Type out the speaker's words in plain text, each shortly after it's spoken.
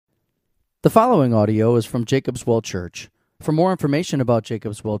The following audio is from Jacob's Well Church. For more information about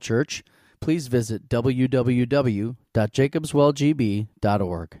Jacob's Well Church, please visit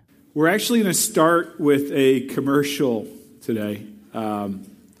www.jacobswellgb.org. We're actually going to start with a commercial today. And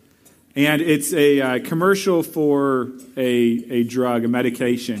it's a commercial for a drug, a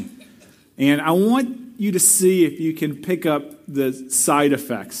medication. And I want you to see if you can pick up the side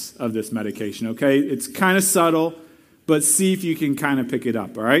effects of this medication, okay? It's kind of subtle, but see if you can kind of pick it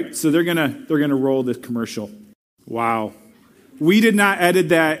up, all right? So they're gonna roll this commercial. Wow. We did not edit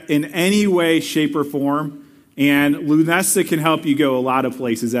that in any way, shape, or form, and Lunesta can help you go a lot of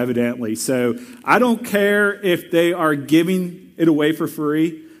places, evidently. So I don't care if they are giving it away for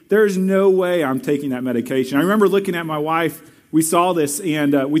free. There's no way I'm taking that medication. I remember looking at my wife. We saw this,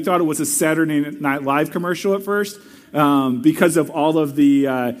 and we thought it was a Saturday Night Live commercial at first because of all of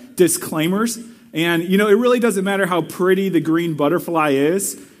the disclaimers. And, you know, it really doesn't matter how pretty the green butterfly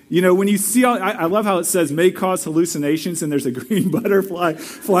is. You know, when you see, I love how it says may cause hallucinations, and there's a green butterfly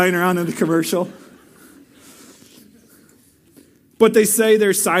flying around in the commercial. But they say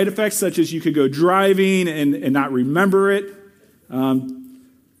there's side effects such as you could go driving and not remember it,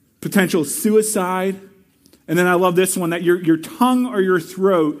 potential suicide. And then I love this one, that your tongue or your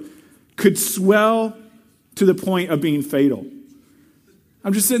throat could swell to the point of being fatal.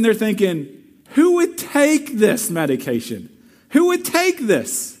 I'm just sitting there thinking, who would take this medication? Who would take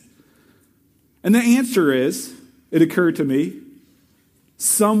this? And the answer is, it occurred to me,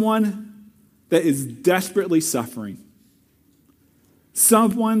 someone that is desperately suffering.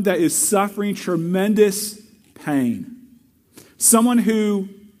 Someone that is suffering tremendous pain. Someone who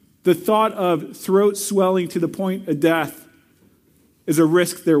the thought of throat swelling to the point of death is a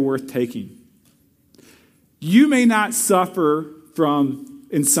risk they're worth taking. You may not suffer from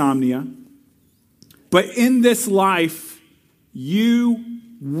insomnia, but in this life, you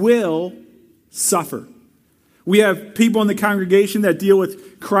will suffer. We have people in the congregation that deal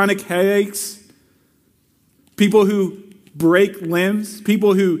with chronic headaches, people who break limbs,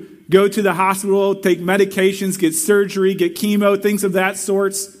 people who go to the hospital, take medications, get surgery, get chemo, things of that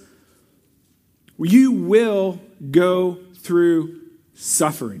sort. You will go through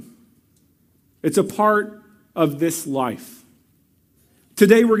suffering. It's a part of this life.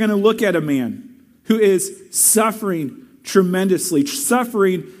 Today we're going to look at a man who is suffering tremendously,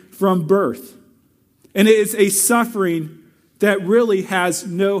 suffering from birth. And it is a suffering that really has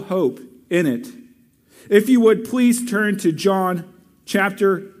no hope in it. If you would, please turn to John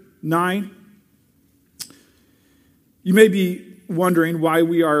chapter 9. You may be wondering why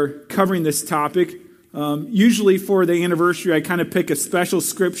we are covering this topic. Usually for the anniversary, I kind of pick a special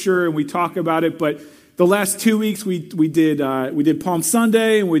scripture and we talk about it, but the last 2 weeks we did Palm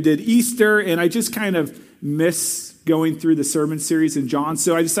Sunday and we did Easter, and I just kind of miss going through the sermon series in John.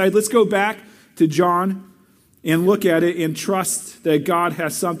 So I decided let's go back to John and look at it and trust that God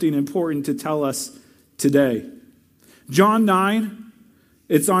has something important to tell us today. John 9,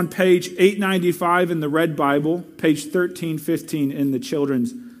 it's on page 895 in the Red Bible, page 1315 in the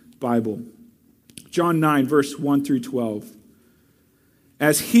Children's Bible. John 9, verse 1 through 12.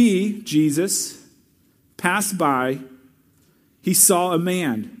 As he, Jesus, passed by, he saw a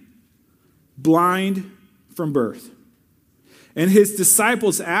man blind from birth. And his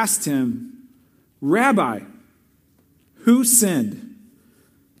disciples asked him, Rabbi, who sinned,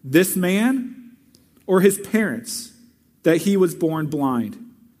 this man or his parents, that he was born blind?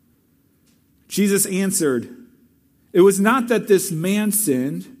 Jesus answered, it was not that this man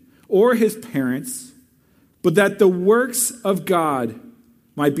sinned or his parents, but that the works of God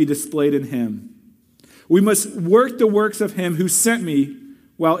might be displayed in him. We must work the works of him who sent me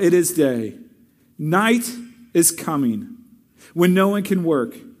while it is day. Night is coming when no one can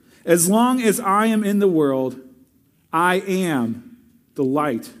work. As long as I am in the world, I am the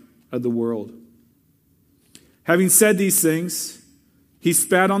light of the world. Having said these things, he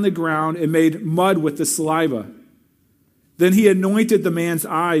spat on the ground and made mud with the saliva. Then he anointed the man's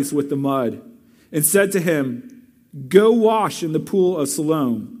eyes with the mud and said to him, go wash in the pool of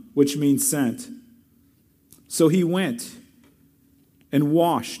Siloam, which means sent. So he went and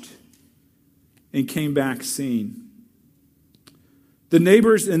washed and came back seeing. The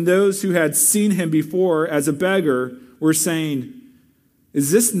neighbors and those who had seen him before as a beggar were saying,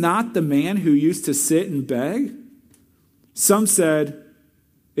 is this not the man who used to sit and beg? Some said,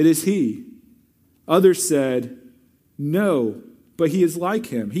 it is he. Others said, no, but he is like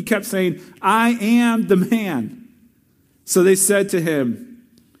him. He kept saying, I am the man. So they said to him,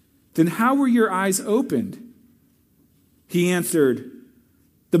 then how were your eyes opened? He answered,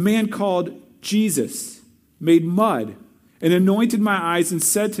 the man called Jesus made mud and anointed my eyes and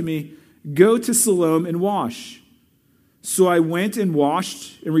said to me, Go to Siloam and wash. So I went and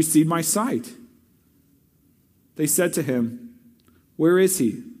washed and received my sight. They said to him, Where is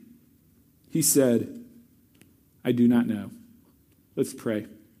he? He said, I do not know. Let's pray.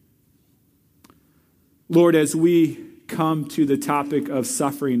 Lord, as we come to the topic of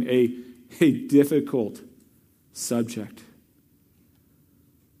suffering, a difficult subject,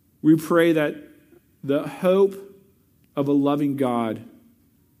 we pray that the hope of a loving God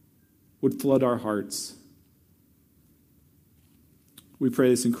would flood our hearts. We pray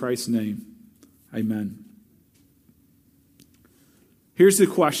this in Christ's name. Amen. Here's the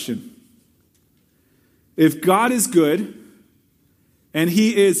question. If God is good and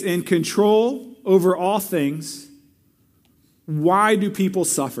he is in control over all things, why do people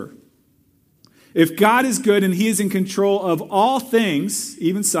suffer? If God is good and he is in control of all things,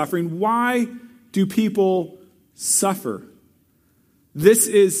 even suffering, why do people suffer? This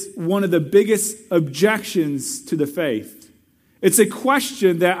is one of the biggest objections to the faith. It's a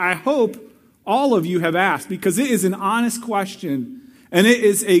question that I hope all of you have asked, because it is an honest question and it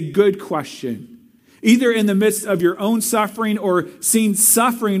is a good question. Either in the midst of your own suffering or seeing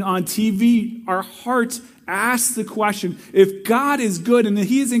suffering on TV, our hearts ask the question, if God is good and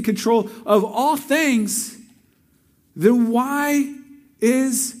he is in control of all things, then why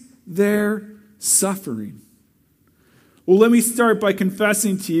is there suffering? Well, let me start by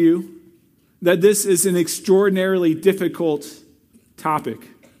confessing to you that this is an extraordinarily difficult topic.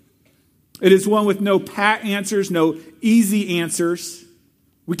 It is one with no pat answers, no easy answers.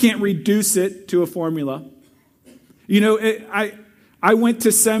 We can't reduce it to a formula. You know, I went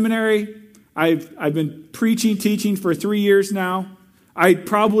to seminary. I've been preaching, teaching for 3 years now. I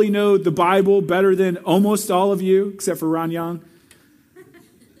probably know the Bible better than almost all of you, except for Ron Young.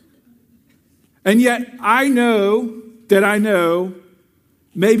 And yet I know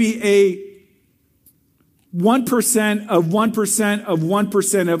maybe a 1% of 1% of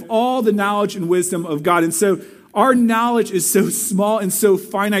 1% of all the knowledge and wisdom of God. And so our knowledge is so small and so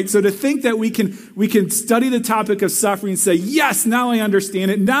finite. So to think that we can study the topic of suffering and say, yes, now I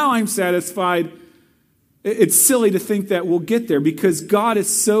understand it, now I'm satisfied, it's silly to think that we'll get there, because God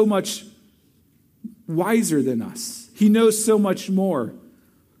is so much wiser than us. He knows so much more.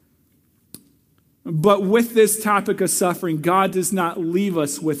 But with this topic of suffering, God does not leave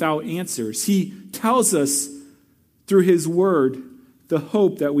us without answers. He tells us through his word the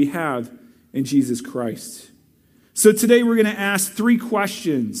hope that we have in Jesus Christ. So today we're going to ask 3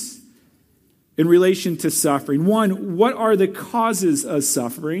 questions in relation to suffering. 1, what are the causes of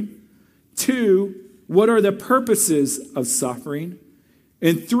suffering? 2, what are the purposes of suffering?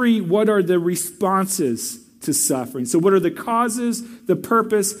 And 3, what are the responses to suffering? So what are the causes, the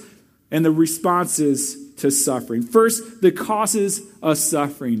purpose, and the responses to suffering? First, the causes of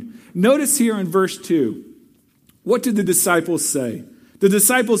suffering. Notice here in verse 2, what did the disciples say? The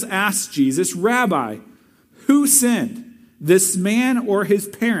disciples asked Jesus, Rabbi, who sinned, this man or his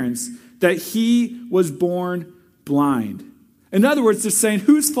parents, that he was born blind? In other words, they're saying,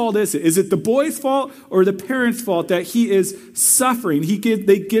 whose fault is it? Is it the boy's fault or the parents' fault that he is suffering?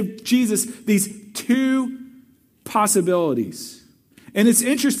 They give Jesus these 2 possibilities. And it's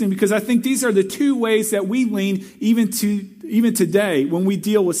interesting because I think these are the 2 ways that we lean even today when we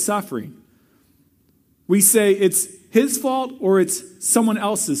deal with suffering. We say it's his fault or it's someone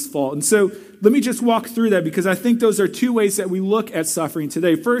else's fault. And so let me just walk through that, because I think those are 2 ways that we look at suffering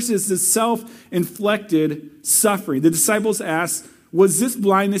today. First is the self-inflicted suffering. The disciples asked, was this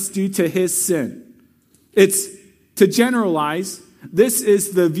blindness due to his sin? It's, to generalize, this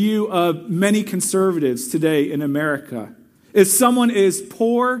is the view of many conservatives today in America. If someone is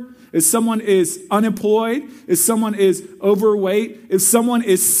poor, if someone is unemployed, if someone is overweight, if someone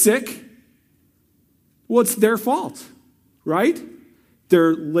is sick, well, it's their fault, right?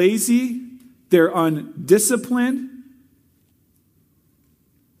 They're lazy. They're undisciplined.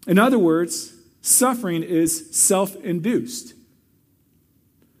 In other words, suffering is self-induced.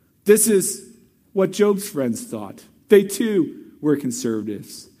 This is what Job's friends thought. They too were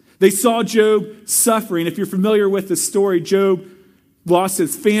conservatives. They saw Job suffering. If you're familiar with the story, Job lost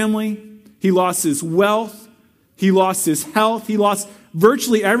his family. He lost his wealth. He lost his health. He lost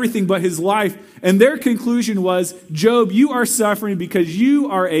virtually everything but his life. And their conclusion was, Job, you are suffering because you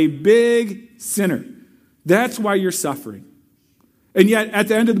are a big sinner. That's why you're suffering. And yet, at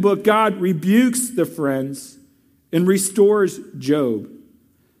the end of the book, God rebukes the friends and restores Job.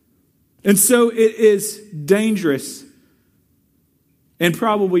 And so it is dangerous and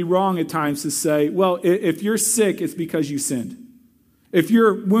probably wrong at times to say, well, if you're sick, it's because you sinned. If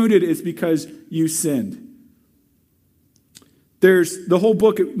you're wounded, it's because you sinned. There's the whole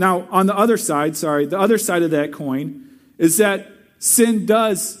book. Now, on the other side of that coin is that sin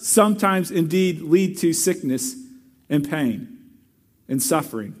does sometimes indeed lead to sickness and pain and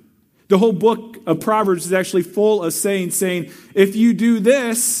suffering. The whole book of Proverbs is actually full of saying, if you do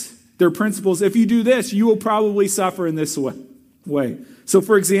this, there are principles, if you do this, you will probably suffer in this way. So,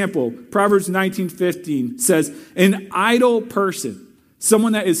 for example, Proverbs 19:15 says, an idle person,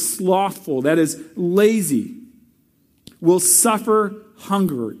 someone that is slothful, that is lazy, will suffer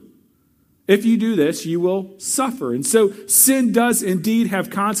hunger. If you do this, you will suffer. And so sin does indeed have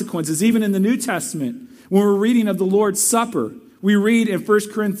consequences. Even in the New Testament, when we're reading of the Lord's Supper, we read in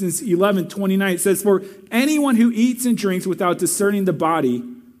 1 Corinthians 11:29, it says, for anyone who eats and drinks without discerning the body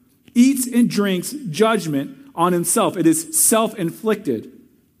eats and drinks judgment on himself. It is self-inflicted.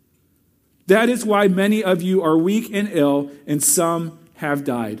 That is why many of you are weak and ill, and some have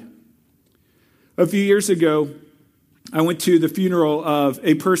died. A few years ago, I went to the funeral of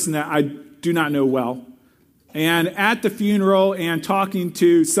a person that I do not know well. And at the funeral and talking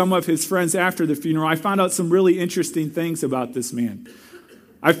to some of his friends after the funeral, I found out some really interesting things about this man.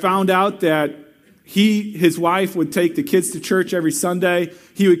 I found out that his wife would take the kids to church every Sunday.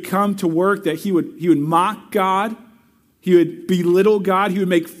 He would come to work, that he would mock God. He would belittle God. He would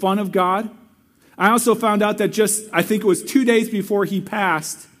make fun of God. I also found out that I think it was 2 days before he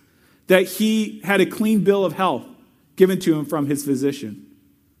passed, that he had a clean bill of health given to him from his physician.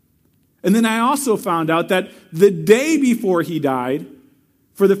 And then I also found out that the day before he died,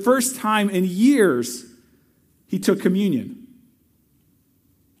 for the first time in years, he took communion.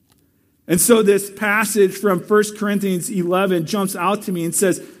 And so this passage from 1 Corinthians 11 jumps out to me and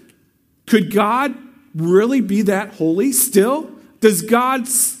says, could God really be that holy still? Does God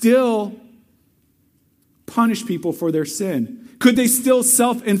still punish people for their sin? Could they still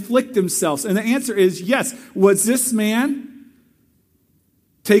self-inflict themselves? And the answer is yes. Was this man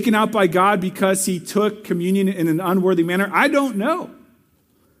taken out by God because he took communion in an unworthy manner? I don't know.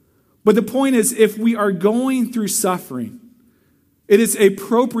 But the point is, if we are going through suffering, it is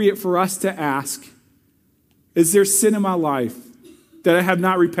appropriate for us to ask, is there sin in my life that I have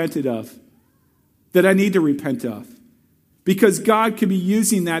not repented of, that I need to repent of? Because God could be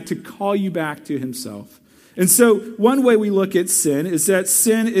using that to call you back to himself. And so one way we look at sin is that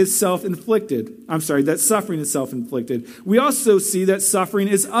sin is self-inflicted. That suffering is self-inflicted. We also see that suffering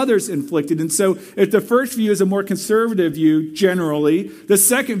is others-inflicted. And so if the first view is a more conservative view, generally, the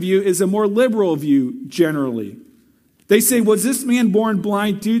second view is a more liberal view, generally. They say, was this man born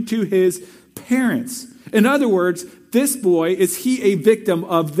blind due to his parents? In other words, this boy, is he a victim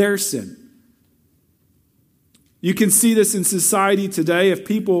of their sin? You can see this in society today. If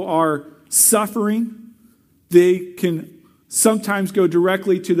people are suffering, they can sometimes go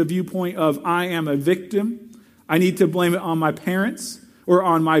directly to the viewpoint of, I am a victim. I need to blame it on my parents or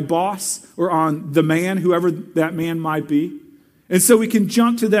on my boss or on the man, whoever that man might be. And so we can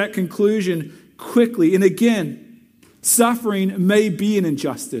jump to that conclusion quickly. And again, suffering may be an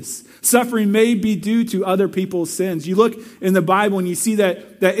injustice. Suffering may be due to other people's sins. You look in the Bible and you see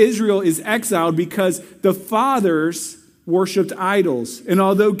that Israel is exiled because the fathers worshipped idols. And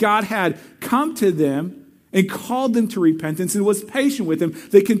although God had come to them and called them to repentance and was patient with them,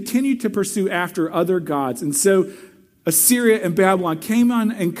 they continued to pursue after other gods. And so Assyria and Babylon came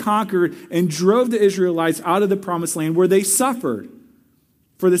on and conquered and drove the Israelites out of the promised land, where they suffered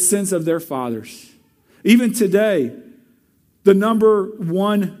for the sins of their fathers. Even today, the number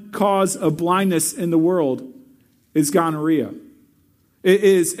one cause of blindness in the world is gonorrhea. It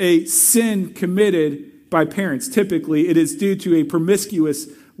is a sin committed by parents. Typically, it is due to a promiscuous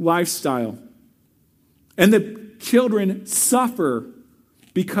lifestyle. And the children suffer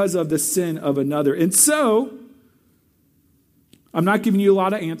because of the sin of another. And so, I'm not giving you a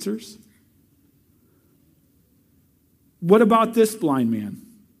lot of answers. What about this blind man?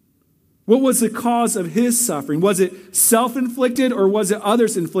 What was the cause of his suffering? Was it self-inflicted or was it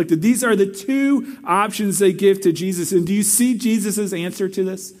others-inflicted? These are the two options they give to Jesus. And do you see Jesus' answer to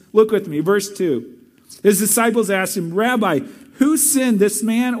this? Look with me, verse 2. His disciples asked him, Rabbi, who sinned, this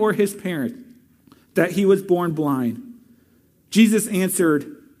man or his parent, that he was born blind? Jesus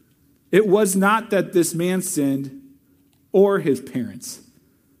answered, it was not that this man sinned or his parents.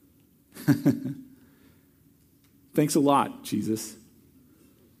 Thanks a lot, Jesus.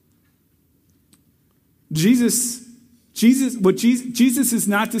 Jesus is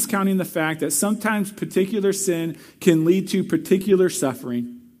not discounting the fact that sometimes particular sin can lead to particular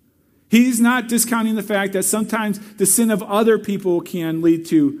suffering. He's not discounting the fact that sometimes the sin of other people can lead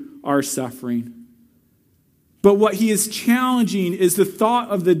to our suffering. But what he is challenging is the thought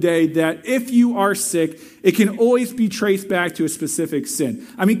of the day that if you are sick, it can always be traced back to a specific sin.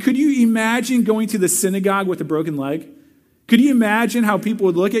 I mean, could you imagine going to the synagogue with a broken leg? Could you imagine how people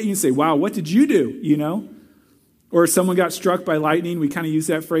would look at you and say, wow, what did you do? You know? Or someone got struck by lightning. We kind of use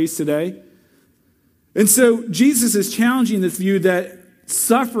that phrase today. And so Jesus is challenging this view that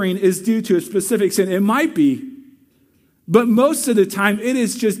suffering is due to a specific sin. It might be, but most of the time it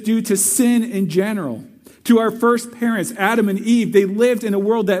is just due to sin in general. To our first parents, Adam and Eve, they lived in a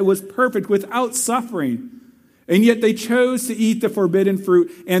world that was perfect without suffering. And yet they chose to eat the forbidden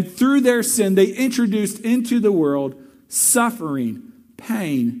fruit. And through their sin, they introduced into the world suffering,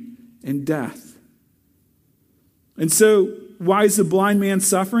 pain, and death. And so, why is the blind man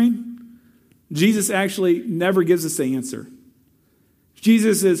suffering? Jesus actually never gives us the answer.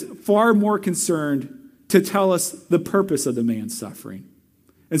 Jesus is far more concerned to tell us the purpose of the man's suffering.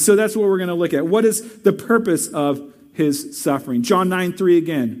 And so that's what we're going to look at. What is the purpose of his suffering? John 9:3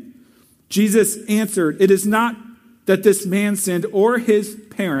 again. Jesus answered, "It is not that this man sinned or his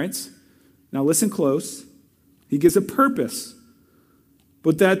parents." Now listen close. He gives a purpose.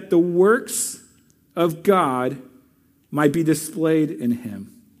 "But that the works of God might be displayed in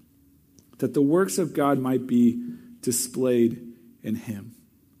him." That the works of God might be displayed in him.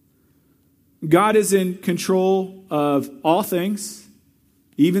 God is in control of all things.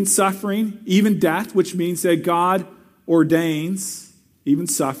 Even suffering, even death, which means that God ordains even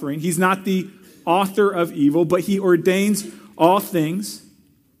suffering. He's not the author of evil, but he ordains all things.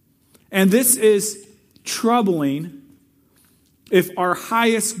 And this is troubling if our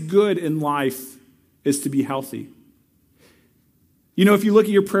highest good in life is to be healthy. You know, if you look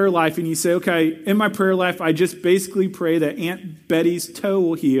at your prayer life and you say, okay, in my prayer life, I just basically pray that Aunt Betty's toe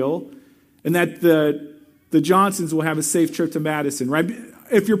will heal and that the Johnsons will have a safe trip to Madison, right?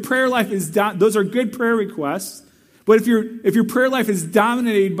 If your prayer life is those are good prayer requests, but if your prayer life is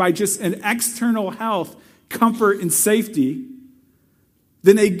dominated by just an external health, comfort, and safety,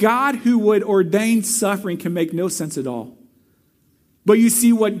 then a God who would ordain suffering can make no sense at all. But you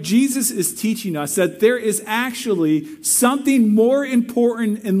see what Jesus is teaching us, that there is actually something more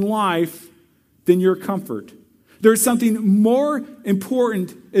important in life than your comfort. There's something more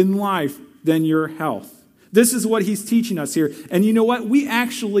important in life than your health. This is what he's teaching us here. And you know what? We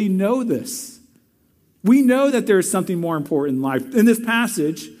actually know this. We know that there is something more important in life. In this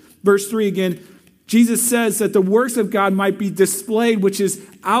passage, verse 3 again, Jesus says that the works of God might be displayed, which is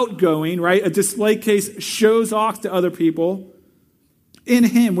outgoing, right? A display case shows off to other people, in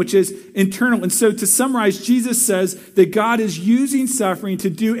him, which is internal. And so to summarize, Jesus says that God is using suffering to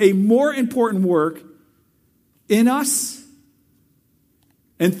do a more important work in us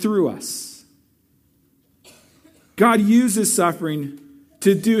and through us. God uses suffering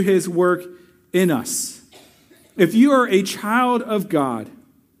to do his work in us. If you are a child of God,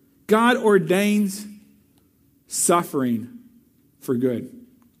 God ordains suffering for good,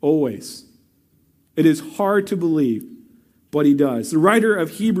 always. It is hard to believe, but he does. The writer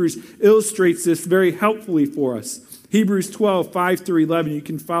of Hebrews illustrates this very helpfully for us. Hebrews 12, 5-11, you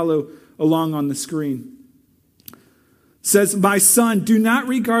can follow along on the screen. Says, "My son, do not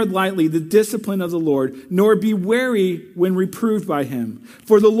regard lightly the discipline of the Lord, nor be wary when reproved by him.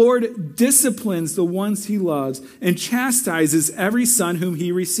 For the Lord disciplines the ones he loves and chastises every son whom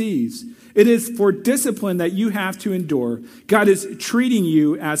he receives. It is for discipline that you have to endure. God is treating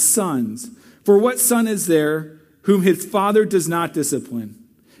you as sons. For what son is there whom his father does not discipline?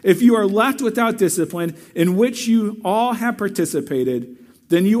 If you are left without discipline, in which you all have participated,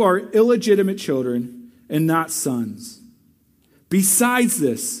 then you are illegitimate children and not sons. Besides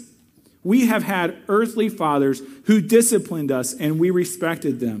this, we have had earthly fathers who disciplined us, and we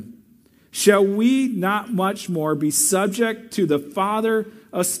respected them. Shall we not much more be subject to the Father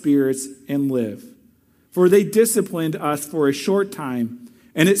of spirits and live? For they disciplined us for a short time,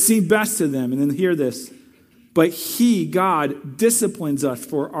 and it seemed best to them." And then hear this. "But he, God, disciplines us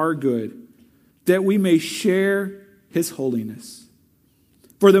for our good, that we may share his holiness.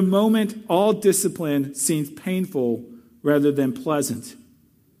 For the moment, all discipline seems painful rather than pleasant."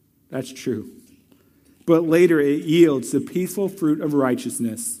 That's true. "But later it yields the peaceful fruit of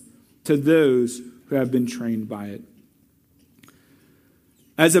righteousness to those who have been trained by it."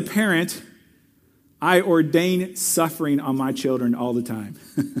 As a parent, I ordain suffering on my children all the time.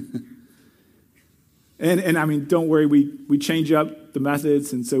 and I mean, don't worry, we change up the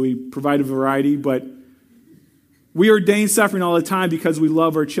methods, and so we provide a variety, but we ordain suffering all the time because we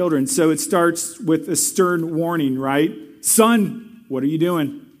love our children. So it starts with a stern warning, right? "Son, what are you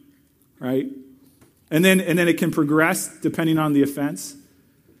doing?" Right? And then it can progress depending on the offense.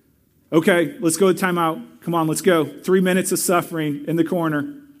 Okay, let's go to timeout. Come on, let's go. 3 minutes of suffering in the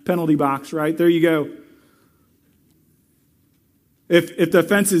corner. Penalty box, right? There you go. If the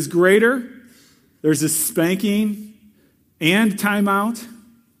offense is greater, there's a spanking and timeout.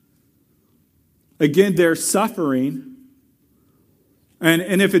 Again, they're suffering.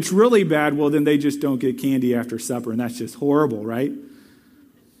 And if it's really bad, well, then they just don't get candy after supper, and that's just horrible, right?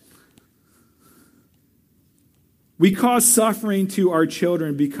 We cause suffering to our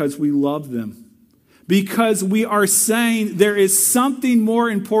children because we love them. Because we are saying there is something more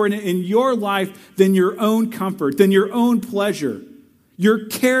important in your life than your own comfort, than your own pleasure. Your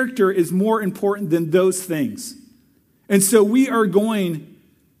character is more important than those things. And so we are going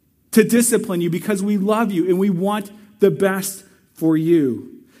to discipline you because we love you and we want the best for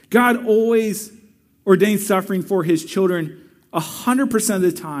you. God always ordains suffering for his children 100% of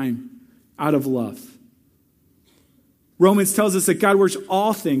the time out of love. Romans tells us that God works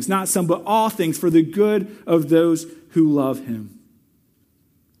all things, not some, but all things for the good of those who love him.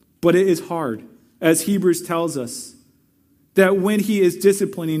 But it is hard, as Hebrews tells us, that when he is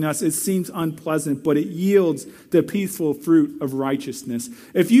disciplining us, it seems unpleasant, but it yields the peaceful fruit of righteousness.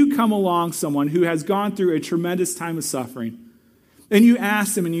 If you come along someone who has gone through a tremendous time of suffering, and you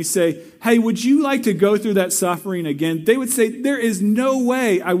ask them and you say, hey, would you like to go through that suffering again? They would say, there is no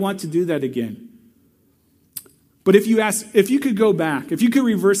way I want to do that again. But if you ask, if you could go back, if you could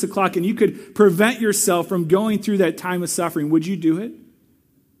reverse the clock and you could prevent yourself from going through that time of suffering, would you do it?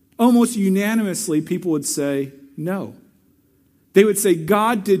 Almost unanimously, people would say no. They would say,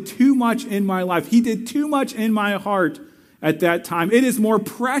 God did too much in my life. He did too much in my heart at that time. It is more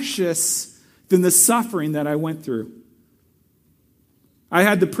precious than the suffering that I went through. I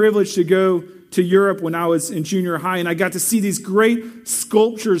had the privilege to go to Europe when I was in junior high, and I got to see these great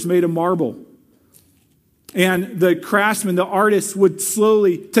sculptures made of marble. And the craftsman, the artist, would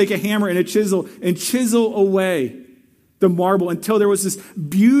slowly take a hammer and a chisel and chisel away the marble until there was this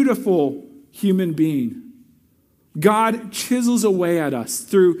beautiful human being. God chisels away at us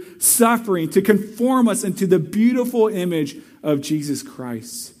through suffering to conform us into the beautiful image of Jesus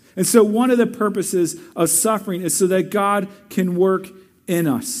Christ. And so one of the purposes of suffering is so that God can work in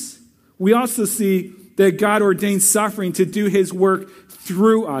us. We also see that God ordains suffering to do his work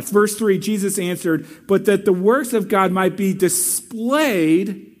through us. Verse 3, Jesus answered, but that the works of God might be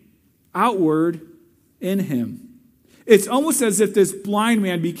displayed outward in him. It's almost as if this blind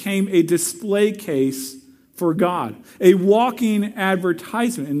man became a display case for God, a walking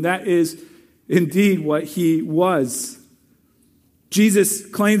advertisement, and that is indeed what he was. Jesus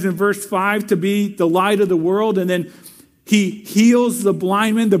claims in verse 5 to be the light of the world, and then he heals the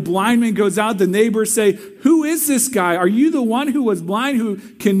blind man. The blind man goes out. The neighbors say, who is this guy? Are you the one who was blind who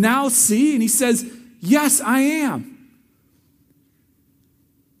can now see? And he says, yes, I am.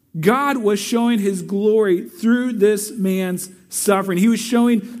 God was showing his glory through this man's suffering. He was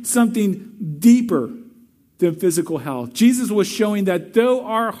showing something deeper than physical health. Jesus was showing that though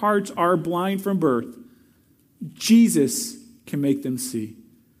our hearts are blind from birth, Jesus can make them see.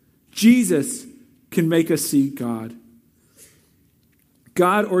 Jesus can make us see God.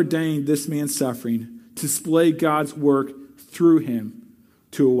 God ordained this man's suffering to display God's work through him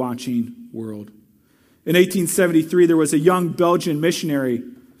to a watching world. In 1873, there was a young Belgian missionary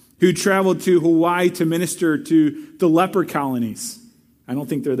who traveled to Hawaii to minister to the leper colonies. I don't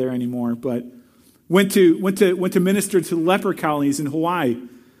think they're there anymore, but went to minister to the leper colonies in Hawaii.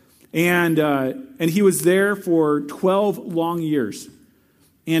 And he was there for 12 long years.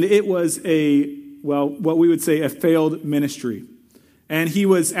 And it was what we would say a failed ministry. And he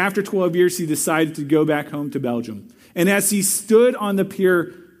was, after 12 years, he decided to go back home to Belgium. And as he stood on the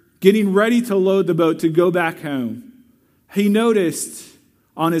pier, getting ready to load the boat to go back home, he noticed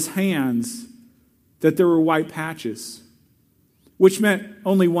on his hands that there were white patches, which meant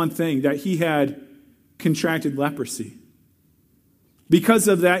only one thing, that he had contracted leprosy. Because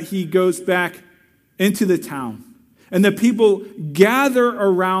of that, he goes back into the town. And the people gather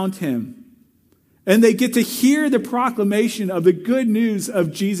around him. And they get to hear the proclamation of the good news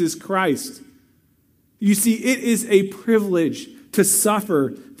of Jesus Christ. You see, it is a privilege to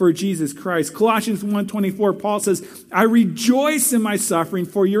suffer for Jesus Christ. Colossians 1:24, Paul says, I rejoice in my suffering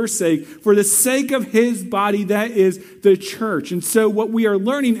for your sake, for the sake of his body, that is the church. And so what we are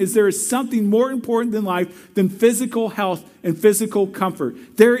learning is there is something more important than life than physical health and physical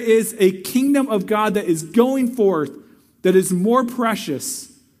comfort. There is a kingdom of God that is going forth that is more precious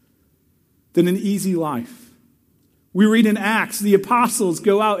than an easy life. We read in Acts, the apostles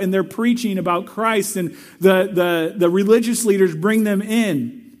go out and they're preaching about Christ, and the religious leaders bring them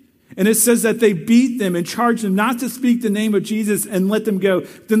in. And it says that they beat them and charged them not to speak the name of Jesus and let them go.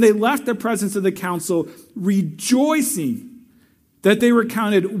 Then they left the presence of the council, rejoicing that they were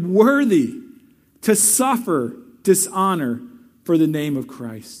counted worthy to suffer dishonor for the name of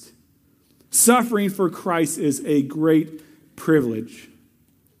Christ. Suffering for Christ is a great privilege.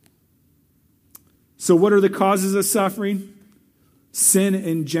 So what are the causes of suffering? Sin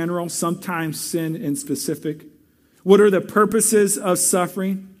in general, sometimes sin in specific. What are the purposes of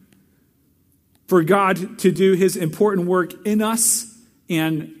suffering? For God to do his important work in us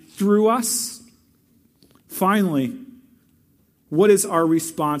and through us. Finally, what is our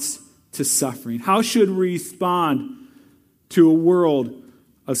response to suffering? How should we respond to a world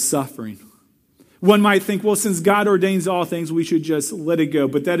of suffering? One might think, well, since God ordains all things, we should just let it go.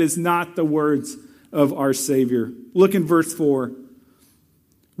 But that is not the words of our Savior. Look in verse 4.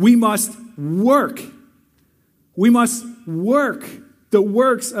 We must work. We must work the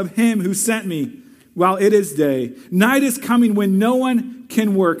works of him who sent me while it is day. Night is coming when no one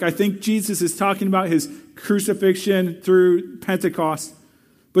can work. I think Jesus is talking about his crucifixion through Pentecost.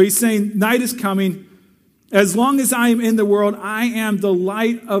 But he's saying, night is coming. As long as I am in the world, I am the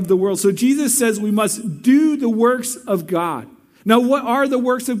light of the world. So Jesus says we must do the works of God. Now, what are the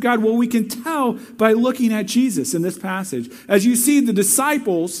works of God? Well, we can tell by looking at Jesus in this passage. As you see, the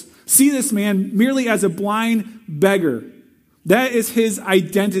disciples see this man merely as a blind beggar. That is his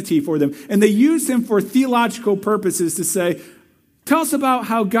identity for them. And they use him for theological purposes to say, tell us about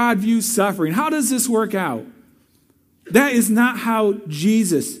how God views suffering. How does this work out? That is not how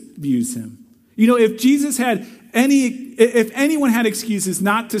Jesus views him. You know, if anyone had excuses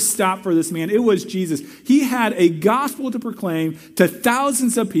not to stop for this man, it was Jesus. He had a gospel to proclaim to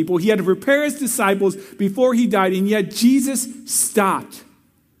thousands of people. He had to prepare his disciples before he died, and yet Jesus stopped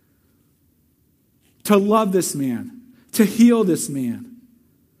to love this man, to heal this man,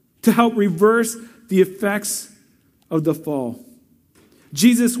 to help reverse the effects of the fall.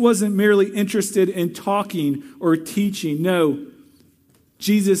 Jesus wasn't merely interested in talking or teaching. No,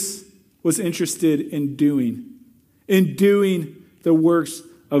 Jesus was interested in doing the works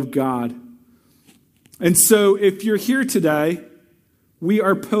of God. And so if you're here today, we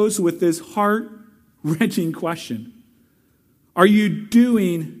are posed with this heart-wrenching question. Are you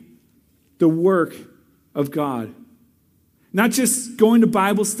doing the work of God? Not just going to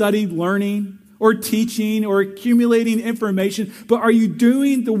Bible study, learning, or teaching, or accumulating information, but are you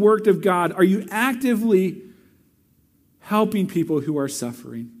doing the work of God? Are you actively helping people who are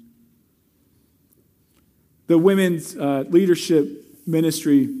suffering? The women's leadership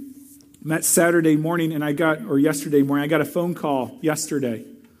ministry met Saturday morning, yesterday morning. I got a phone call yesterday.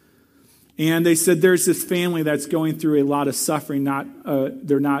 And they said there's this family that's going through a lot of suffering.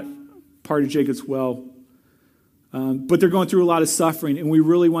 They're not part of Jacob's Well. But they're going through a lot of suffering, and we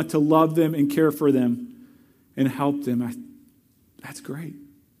really want to love them and care for them and help them. That's great.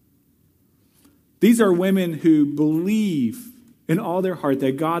 These are women who believe in all their heart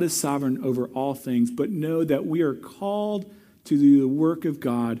that God is sovereign over all things, but know that we are called to do the work of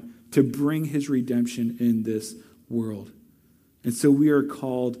God to bring his redemption in this world. And so we are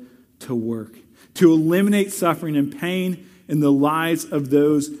called to work, to eliminate suffering and pain in the lives of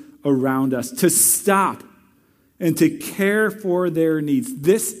those around us, to stop and to care for their needs.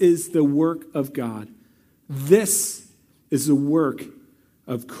 This is the work of God. This is the work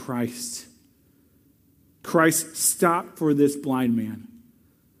of Christ. Christ stopped for this blind man,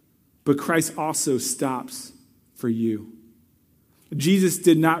 but Christ also stops for you. Jesus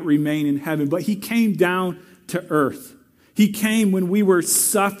did not remain in heaven, but he came down to earth. He came when we were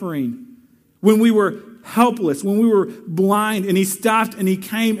suffering, when we were helpless, when we were blind, and he stopped and he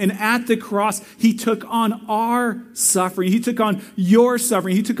came, and at the cross, he took on our suffering. He took on your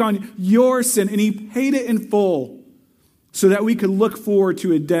suffering. He took on your sin, and he paid it in full so that we could look forward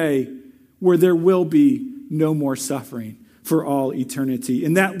to a day where there will be no more suffering for all eternity.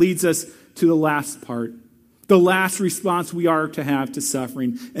 And that leads us to the last part, the last response we are to have to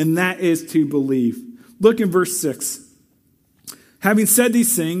suffering, and that is to believe. Look in verse 6. Having said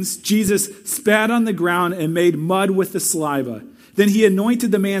these things, Jesus spat on the ground and made mud with the saliva. Then he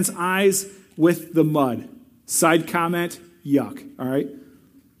anointed the man's eyes with the mud. Side comment, yuck, all right?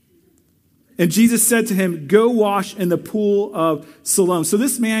 And Jesus said to him, go wash in the pool of Siloam. So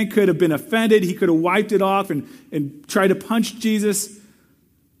this man could have been offended. He could have wiped it off and tried to punch Jesus.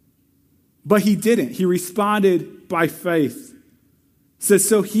 But he didn't. He responded by faith. It says,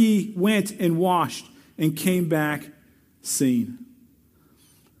 so he went and washed and came back seeing.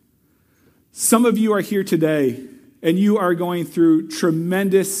 Some of you are here today, and you are going through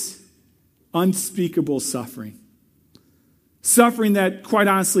tremendous, unspeakable suffering. Suffering that, quite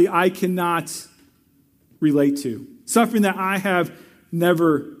honestly, I cannot relate to. Suffering that I have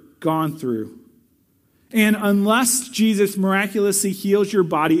never gone through. And unless Jesus miraculously heals your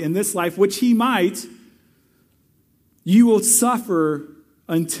body in this life, which he might, you will suffer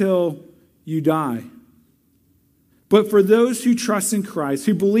until you die. But for those who trust in Christ,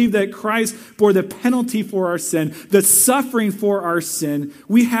 who believe that Christ bore the penalty for our sin, the suffering for our sin,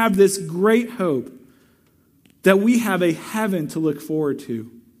 we have this great hope that we have a heaven to look forward to,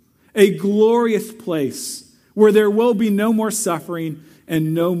 a glorious place where there will be no more suffering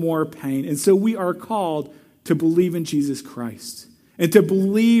and no more pain. And so we are called to believe in Jesus Christ and to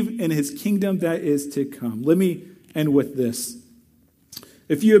believe in his kingdom that is to come. Let me end with this.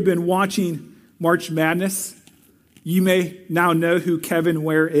 If you have been watching March Madness, you may now know who Kevin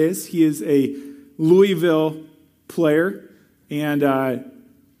Ware is. He is a Louisville player, and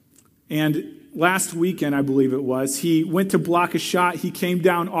last weekend, I believe it was, he went to block a shot. He came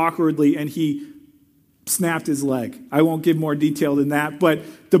down awkwardly, and he snapped his leg. I won't give more detail than that, but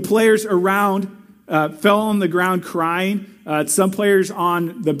the players around fell on the ground crying. Some players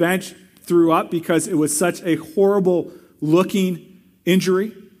on the bench threw up because it was such a horrible-looking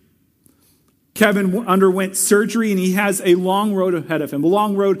injury. Kevin underwent surgery, and he has a long road ahead of him, a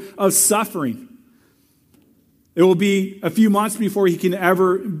long road of suffering. It will be a few months before he can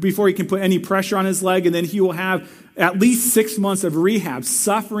put any pressure on his leg, and then he will have at least 6 months of rehab,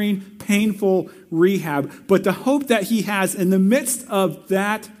 suffering, painful rehab. But the hope that he has in the midst of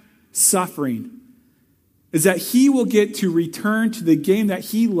that suffering is that he will get to return to the game that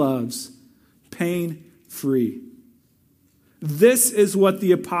he loves, pain-free. This is what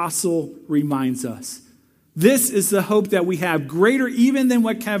the apostle reminds us. This is the hope that we have, greater even than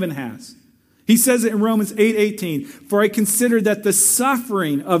what Kevin has. He says it in Romans 8:18, "For I consider that the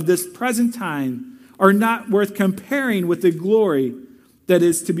suffering of this present time are not worth comparing with the glory that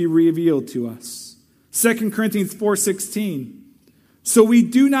is to be revealed to us." 2 Corinthians 4:16, "So we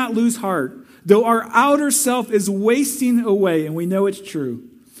do not lose heart, though our outer self is wasting away," and we know it's true.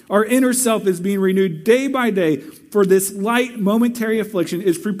 "Our inner self is being renewed day by day, for this light momentary affliction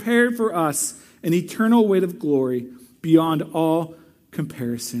is prepared for us an eternal weight of glory beyond all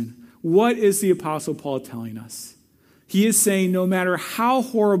comparison." What is the Apostle Paul telling us? He is saying no matter how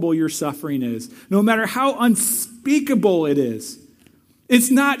horrible your suffering is, no matter how unspeakable it is, it's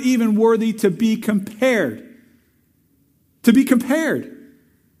not even worthy to be compared. To be compared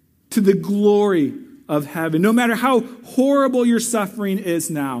to the glory of heaven. No matter how horrible your suffering is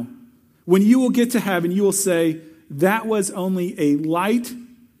now, when you will get to heaven, you will say, that was only a light,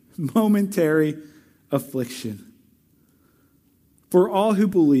 momentary affliction. For all who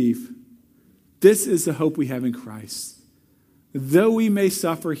believe, this is the hope we have in Christ. Though we may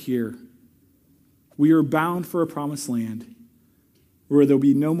suffer here, we are bound for a promised land where there will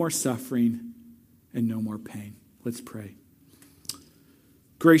be no more suffering and no more pain. Let's pray.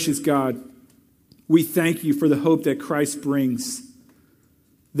 Gracious God, we thank you for the hope that Christ brings,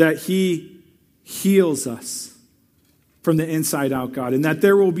 that he heals us from the inside out, God, and that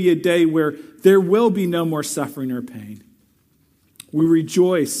there will be a day where there will be no more suffering or pain. We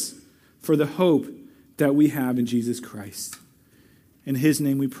rejoice for the hope that we have in Jesus Christ. In his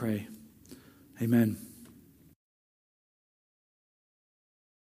name we pray. Amen.